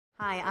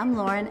Hi, I'm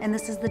Lauren, and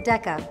this is the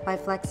Decca by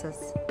Flexus.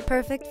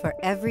 Perfect for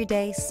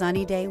everyday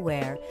sunny day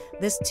wear,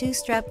 this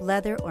two-strap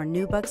leather or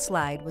nubuck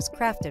slide was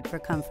crafted for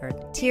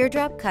comfort.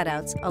 Teardrop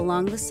cutouts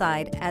along the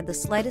side add the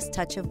slightest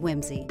touch of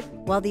whimsy,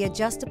 while the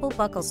adjustable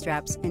buckle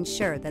straps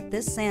ensure that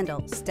this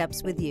sandal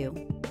steps with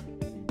you.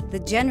 The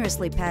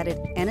generously padded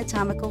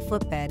anatomical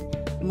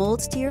footbed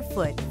molds to your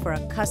foot for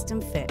a custom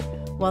fit,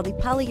 while the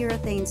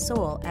polyurethane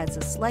sole adds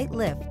a slight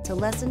lift to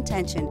lessen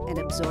tension and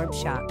absorb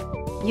shock.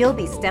 You'll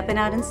be stepping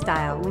out in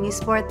style when you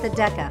sport the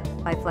Decca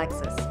by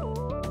Flexus.